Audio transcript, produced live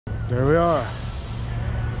There we are.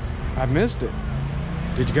 I missed it.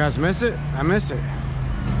 Did you guys miss it? I miss it.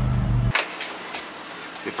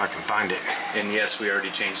 See if I can find it. And yes, we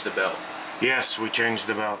already changed the belt. Yes, we changed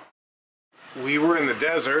the belt. We were in the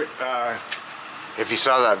desert. If you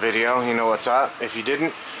saw that video, you know what's up. If you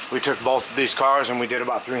didn't, we took both of these cars and we did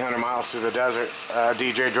about 300 miles through the desert.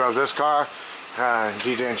 DJ drove this car.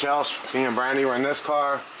 DJ and Chelsea, me and Brandi were in this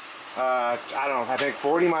car. I don't know, I think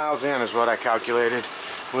 40 miles in is what I calculated.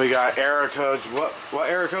 We got error codes. What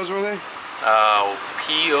error codes were they?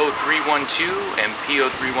 P0312 and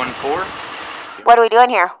P0314. What are we doing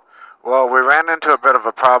here? Well, we ran into a bit of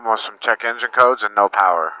a problem with some check engine codes and no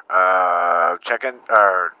power.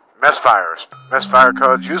 Misfires. Misfire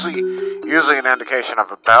codes, usually an indication of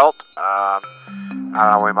a belt. I don't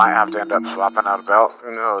know, we might have to end up swapping out a belt.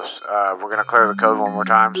 Who knows? We're gonna clear the code one more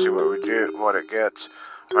time, see what we do, what it gets.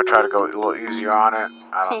 I'm gonna try to go a little easier on it.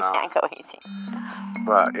 I don't know. You can't go easy.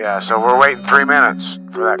 But yeah, so we're waiting 3 minutes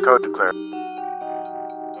for that code to clear.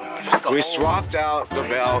 We swapped out the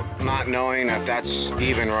belt, not knowing if that's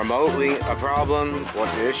even remotely a problem, what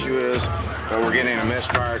the issue is, but we're getting a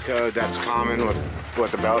misfire code that's common with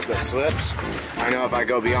the belt that slips. I know if I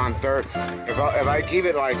go beyond third, if I keep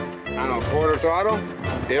it like, I don't know, quarter throttle,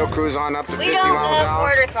 it'll cruise on up to 50 miles an hour.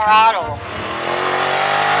 We don't go quarter throttle.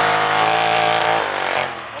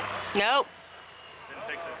 Nope.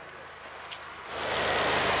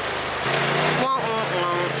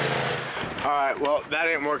 Alright, well, that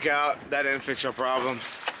didn't work out. That didn't fix our problem.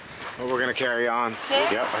 But we're going to carry on.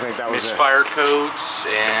 Okay. Yep, I think that was Misfire codes,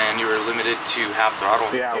 and you were limited to half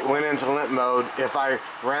throttle. Yeah, it went into limp mode. If I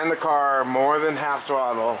ran the car more than half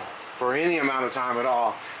throttle for any amount of time at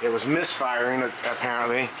all, it was misfiring,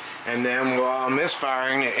 apparently. And then while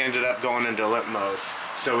misfiring, it ended up going into limp mode.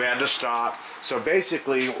 So we had to stop. So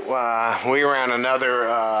basically, we ran another,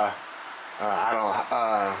 I don't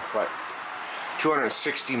know, what,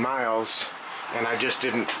 260 miles, and I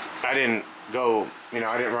didn't go, you know,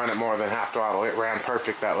 I didn't run it more than half throttle. It ran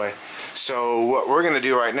perfect that way. So what we're gonna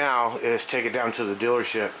do right now is take it down to the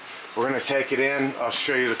dealership. We're gonna take it in. I'll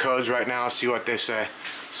show you the codes right now, see what they say.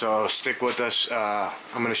 So stick with us. I'm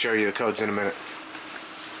gonna show you the codes in a minute.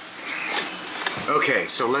 Okay,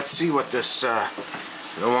 so let's see what this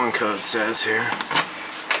the one code says here.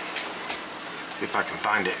 See if I can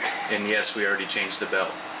find it. And yes, we already changed the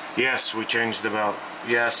belt. Yes, we changed the belt.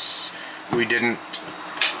 Yes, we did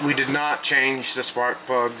not change the spark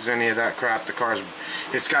plugs, any of that crap. The car's,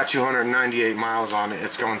 it's got 298 miles on it.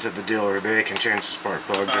 It's going to the dealer. They can change the spark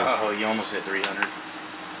plugs. Oh, you almost hit 300.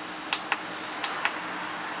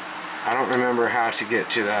 I don't remember how to get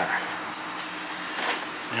to that.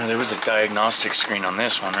 Yeah, there was a diagnostic screen on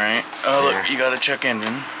this one, right? Oh, look, you got a check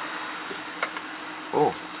engine.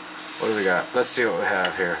 Oh, what do we got? Let's see what we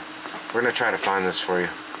have here. We're going to try to find this for you.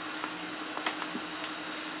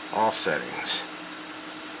 All settings.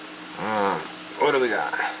 What do we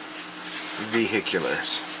got?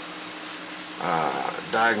 Vehiculars.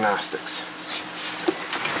 Diagnostics.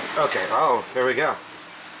 Okay, oh, there we go.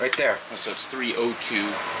 Right there. Oh, so it's 302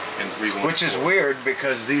 and 314. Which is weird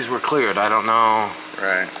because these were cleared. I don't know.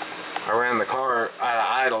 Right. I ran the car out of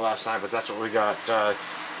idle last night, but that's what we got.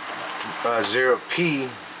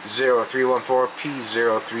 P0314,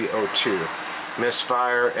 P0302.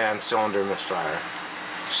 Misfire and cylinder misfire.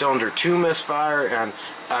 Cylinder 2 misfire, and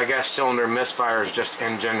I guess cylinder misfire is just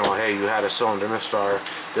in general, hey, you had a cylinder misfire,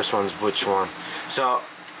 this one's which one. So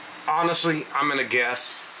honestly, I'm gonna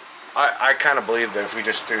guess, I kind of believe that if we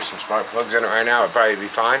just threw some spark plugs in it right now, it'd probably be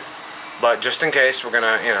fine, but just in case, we're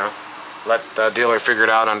gonna, you know, let the dealer figure it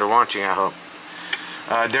out under warranty, I hope.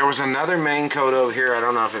 There was another main code over here. I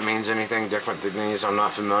don't know if it means anything different than these. I'm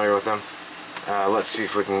not familiar with them. Let's see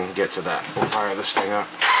if we can get to that. We'll fire this thing up.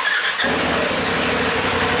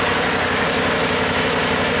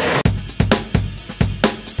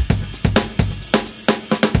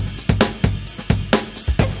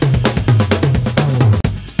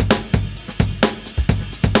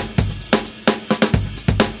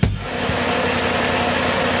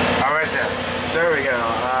 So there we go.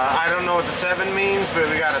 I don't know what the 7 means, but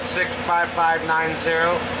we got a 65590.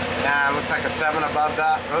 Looks like a 7 above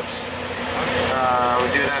that. Oops.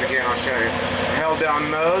 We'll do that again, I'll show you. Held down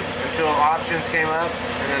mode until options came up,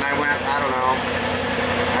 and then I went, I don't know.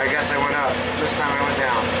 I guess I went up. This time I went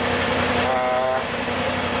down.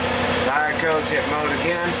 Dial codes, hit mode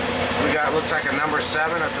again. We got, looks like a number 7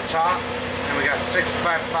 at the top, and we got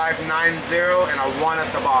 65590 and a 1 at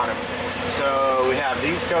the bottom. So we have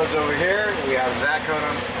these codes over here, we have that code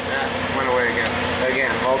on, that went away again. Again,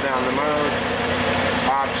 hold down the mode,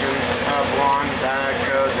 options, up 1, that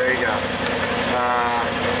code, there you go.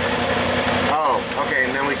 Oh, okay,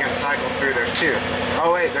 and then we can cycle through. There's two.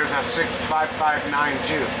 Oh wait, there's a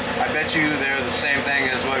 65592. I bet you they're the same thing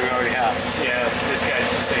as what we already have. Yeah, this guy's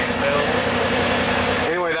the same build.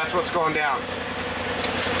 Anyway, that's what's going down.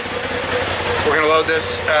 We're gonna load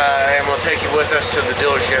this and we'll take you with us to the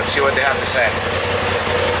dealership, see what they have to say.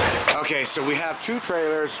 Okay, so we have two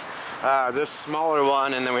trailers. This smaller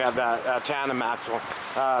one, and then we have that tandem axle.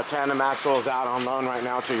 Tandem axle is out on loan right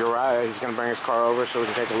now to Uriah. He's gonna bring his car over so we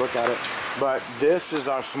can take a look at it. But this is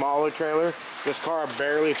our smaller trailer. This car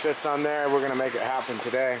barely fits on there. We're gonna make it happen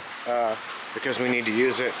today because we need to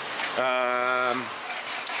use it.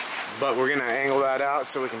 But we're gonna angle that out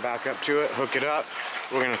so we can back up to it, hook it up.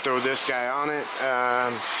 We're gonna throw this guy on it,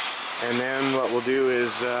 and then what we'll do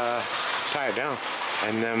is tie it down.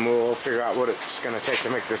 And then we'll figure out what it's going to take to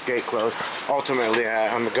make this gate close. Ultimately,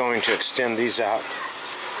 I'm going to extend these out,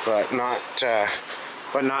 but not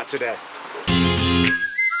today.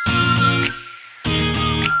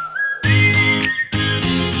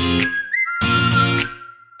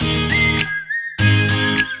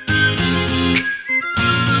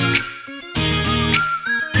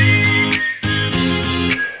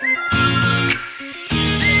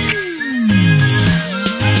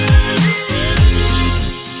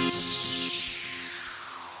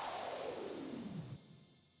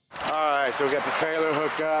 So we got the trailer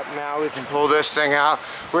hooked up. Now we can pull this thing out.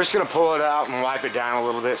 We're just gonna pull it out and wipe it down a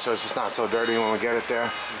little bit so it's just not so dirty when we get it there.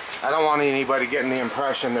 I don't want anybody getting the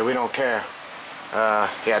impression that we don't care.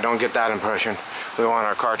 Yeah, don't get that impression. We want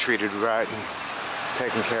our car treated right and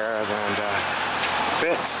taken care of and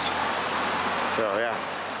fixed. So yeah.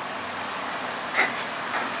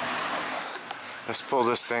 Let's pull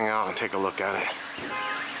this thing out and take a look at it.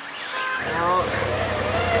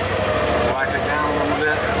 Wipe it down a little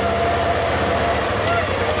bit.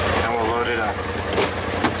 It up.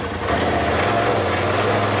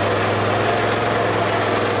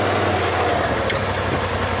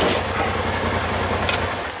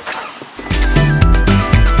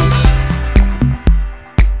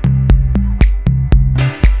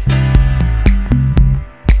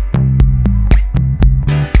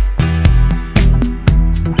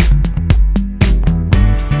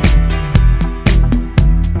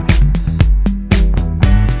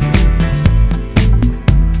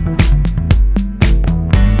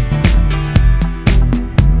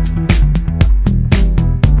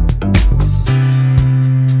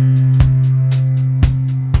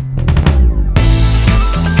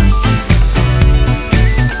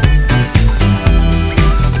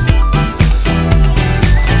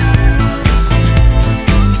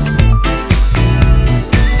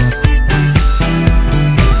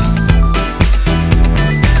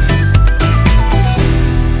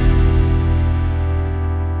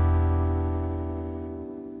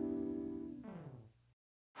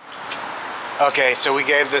 Okay, so we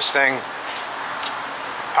gave this thing,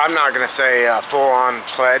 I'm not going to say a full-on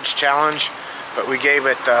pledge challenge, but we gave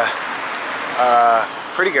it a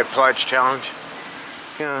pretty good pledge challenge.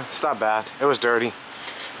 Yeah, it's not bad. It was dirty.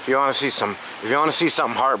 If you want to see something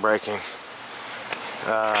heartbreaking,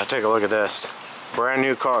 take a look at this. Brand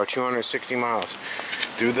new car, 260 miles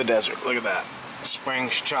through the desert. Look at that.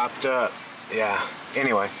 Springs chopped up. Yeah.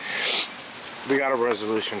 Anyway, we got a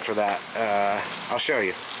resolution for that. I'll show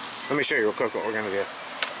you. Let me show you real quick what we're gonna do.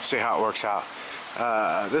 See how it works out.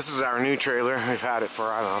 This is our new trailer. We've had it for,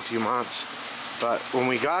 I don't know, a few months. But when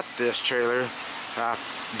we got this trailer,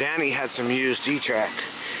 Danny had some used E-Track.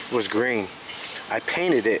 It was green. I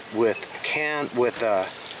painted it with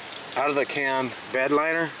out of the can bed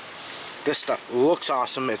liner. This stuff looks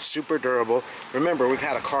awesome. It's super durable. Remember, we've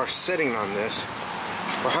had a car sitting on this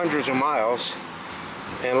for hundreds of miles.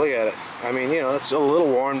 And look at it. I mean, you know, it's a little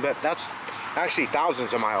worn, but that's actually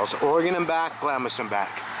thousands of miles. Oregon and back, Glamis and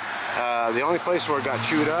back. The only place where it got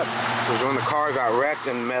chewed up was when the car got wrecked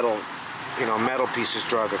and metal pieces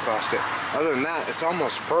drug across it. Other than that, it's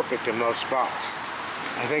almost perfect in most spots.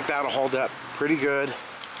 I think that'll hold up pretty good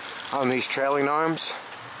on these trailing arms.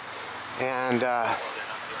 And, and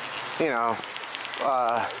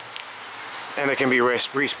it can be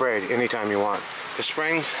resprayed anytime you want. The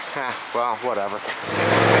springs, well, whatever.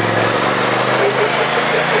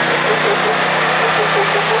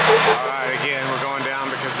 Alright, again, we're going down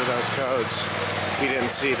because of those codes. If you didn't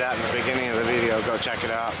see that in the beginning of the video, go check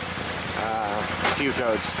it out. A few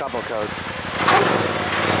codes, a couple codes.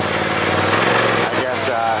 I guess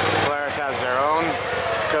Polaris has their own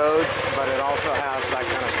codes, but it also has like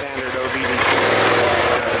kind of standard OBD2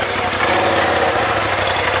 codes.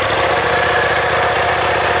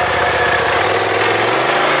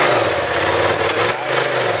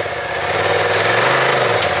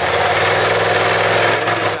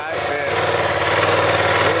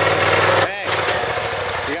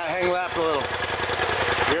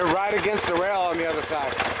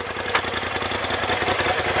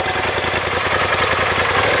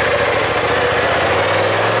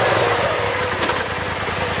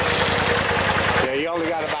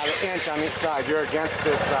 inch on each side. You're against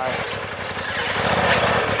this side.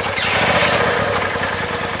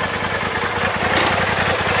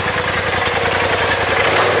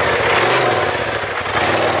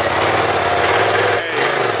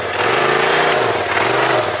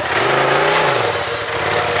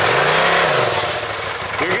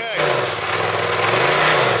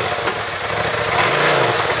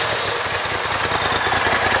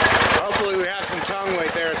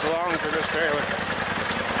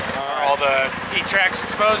 Tracks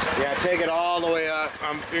exposed? Yeah, take it all the way up.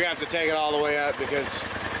 You're gonna have to take it all the way up because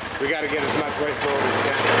we got to get as much weight forward as you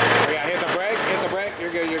can. Oh, yeah, hit the brake,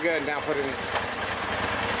 you're good, you're good. Now put it in.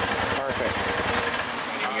 Perfect.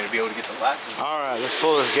 I'm gonna be able to get the latches. Alright, let's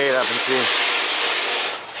pull this gate up and see.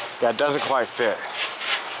 Yeah, it doesn't quite fit.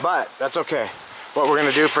 But that's okay. What we're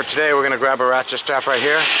gonna do for today, we're gonna grab a ratchet strap right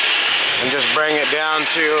here and just bring it down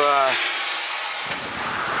to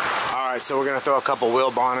Alright, so we're going to throw a couple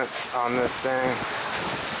wheel bonnets on this thing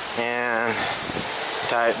and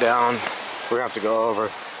tie it down. We're going to have to go over.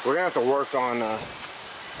 We're going to have to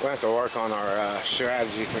work on our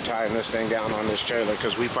strategy for tying this thing down on this trailer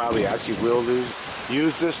because we probably actually will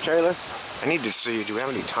use this trailer. I need to see, do we have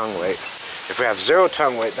any tongue weight? If we have 0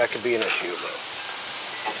 tongue weight, that could be an issue.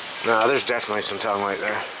 But no, there's definitely some tongue weight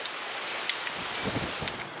there.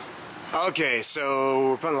 Okay, so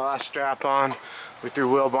we're putting the last strap on. We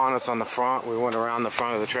threw wheel bonnets on the front. We went around the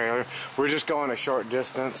front of the trailer. We're just going a short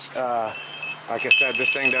distance. Like I said,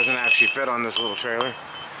 this thing doesn't actually fit on this little trailer.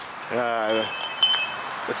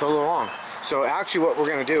 It's a little long. So actually what we're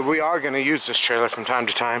gonna do, we are gonna use this trailer from time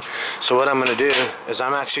to time. So what I'm gonna do is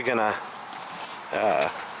I'm actually gonna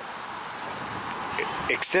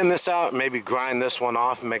extend this out, maybe grind this one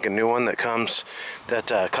off and make a new one that covers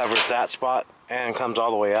that spot and comes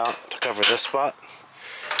all the way out to cover this spot.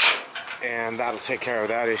 And that'll take care of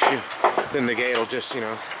that issue. Then the gate will just, you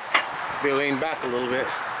know, be leaned back a little bit.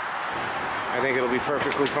 I think it'll be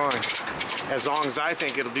perfectly fine. As long as I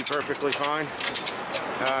think it'll be perfectly fine,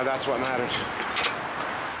 that's what matters.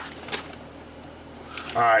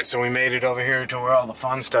 Alright, so we made it over here to where all the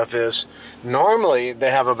fun stuff is. Normally,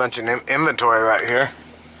 they have a bunch of inventory right here,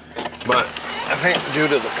 but I think due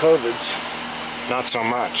to the COVIDs, not so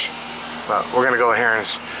much. But we're gonna go in here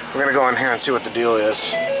and see what the deal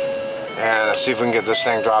is. And see if we can get this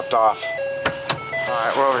thing dropped off.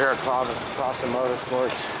 Alright, we're over here at Clausen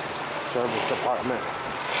Motorsports Service Department.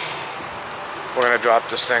 We're going to drop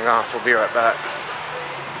this thing off. We'll be right back.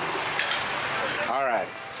 Alright,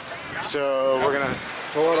 so we're going to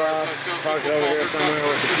pull it off, park it over here somewhere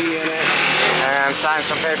with the key in it, and sign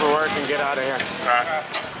some paperwork and get out of here.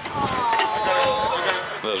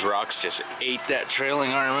 Those rocks just ate that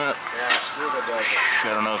trailing arm up. Yeah, screw the desert.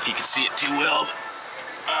 I don't know if you can see it too well,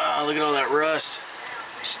 but look at all that rust.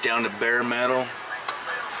 Just down to bare metal.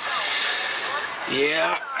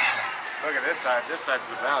 Yeah. Look at this side. This side's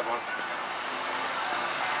the bad one.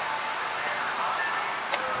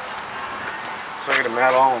 Look at the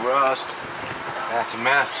metal and rust. That's a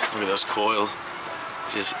mess. Look at those coils.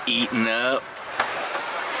 Just eating up.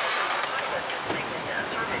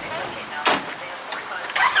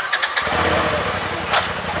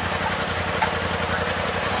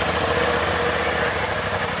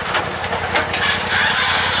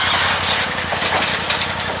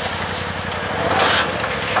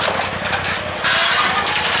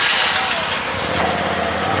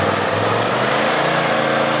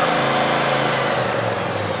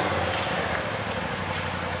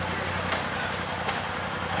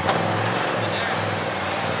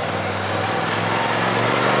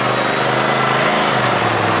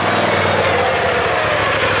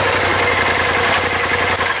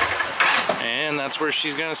 Where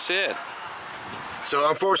she's gonna sit. So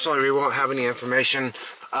unfortunately we won't have any information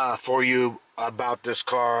for you about this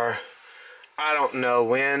car. I don't know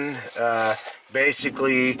when.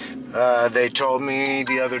 Basically they told me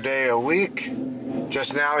the other day a week.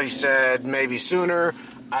 Just now he said maybe sooner.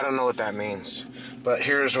 I don't know what that means, but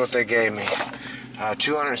here's what they gave me.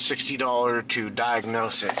 $260 to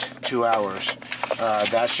diagnose it, 2 hours.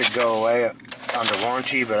 That should go away under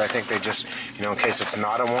warranty, but I think they just, you know, in case it's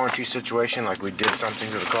not a warranty situation, like we did something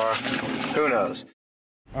to the car, who knows.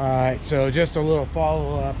 Alright, so just a little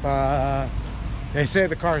follow-up. They say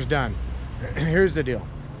the car's done. Here's the deal.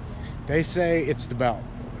 They say it's the belt.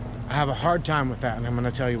 I have a hard time with that, and I'm going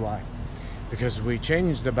to tell you why. Because we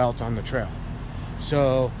changed the belt on the trail.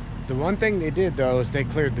 So the one thing they did, though, is they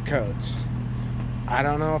cleared the codes. I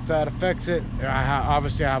don't know if that affects it.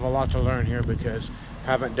 Obviously, I have a lot to learn here because I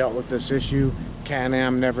haven't dealt with this issue.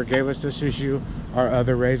 Can-Am never gave us this issue. Our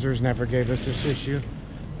other razors never gave us this issue.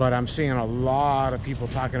 But I'm seeing a lot of people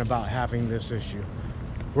talking about having this issue.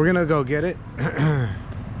 we're gonna go get it.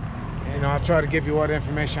 And I'll try to give you what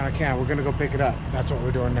information I can. We're gonna go pick it up. That's what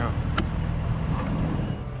we're doing now.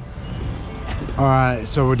 All right,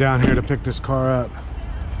 so we're down here to pick this car up.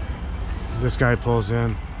 This guy pulls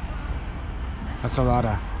in. That's a lot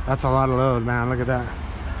of load, man. Look at that.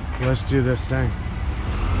 Let's do this thing.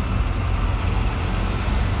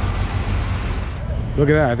 Look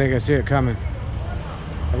at that. I think I see it coming.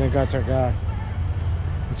 I think that's our guy.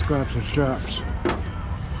 Let's grab some straps.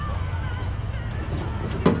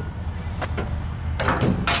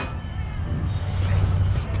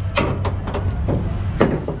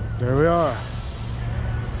 There we are.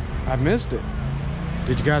 I missed it.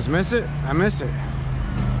 Did you guys miss it? I missed it.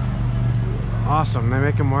 Awesome. They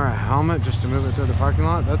make him wear a helmet just to move it through the parking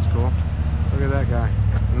lot. That's cool. Look at that guy.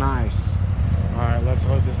 Nice. All right, let's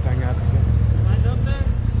load this thing up. You lined up there?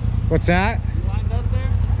 What's that? You lined up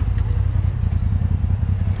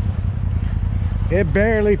there? It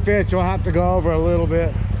barely fits. You'll have to go over a little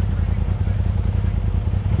bit.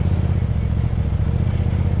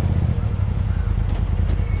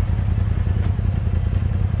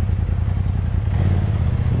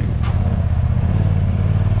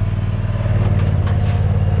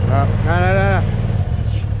 No.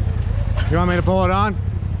 You want me to pull it on?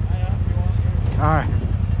 Yeah, if you want to. All right.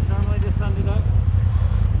 Normally just send it up?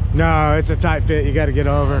 No, it's a tight fit. You got to get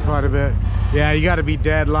over quite a bit. Yeah, you got to be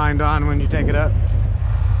dead lined on when you take it up.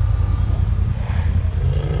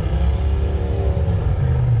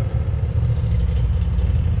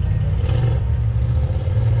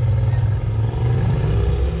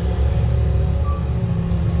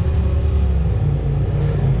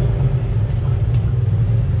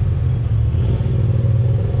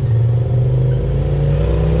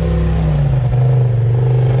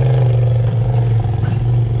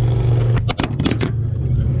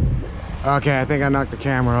 Okay, I think I knocked the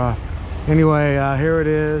camera off. Anyway, here it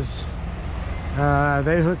is.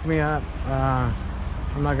 They hooked me up.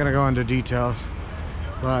 I'm not gonna go into details,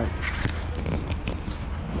 but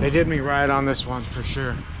they did me right on this one for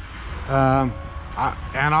sure. I'm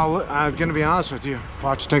gonna be honest with you.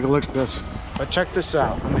 Watch, take a look at this. But check this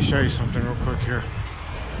out. Let me show you something real quick here.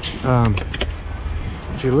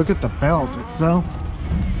 If you look at the belt itself,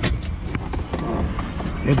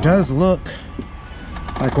 it does look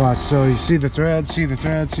like, watch, so you see the threads, see the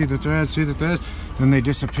threads, see the threads, see the threads, then they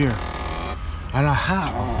disappear. I don't know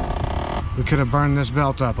how we could have burned this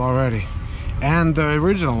belt up already, and the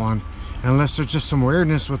original one, unless there's just some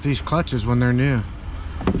weirdness with these clutches when they're new.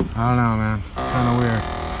 I don't know, man, kind of weird.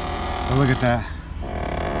 But look at that,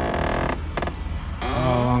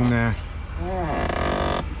 all along there.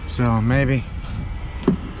 So maybe,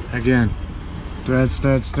 again, threads.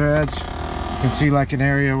 You can see like an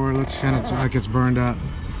area where it looks kind of like it's burned up.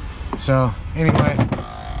 So anyway,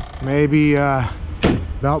 maybe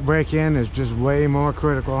belt break-in is just way more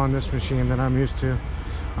critical on this machine than I'm used to.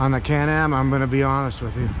 On the Can-Am, I'm gonna be honest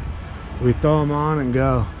with you, we throw them on and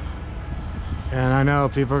go. And I know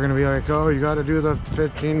people are gonna be like, oh, you gotta do the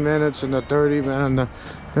 15 minutes and the 30 minutes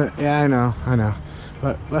and yeah, I know.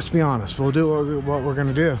 But let's be honest, we'll do what we're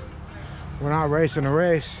gonna do. We're not racing a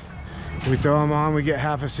race. We throw them on, we get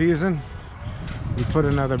half a season, we put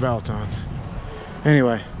another belt on.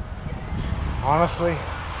 Anyway, honestly,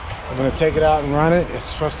 I'm gonna take it out and run it. It's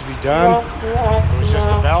supposed to be done. It was just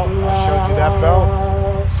a belt. I showed you that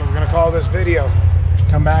belt. So we're gonna call this video.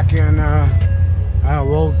 Come back and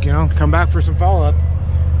we'll, come back for some follow-up.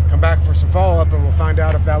 And we'll find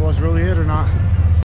out if that was really it or not.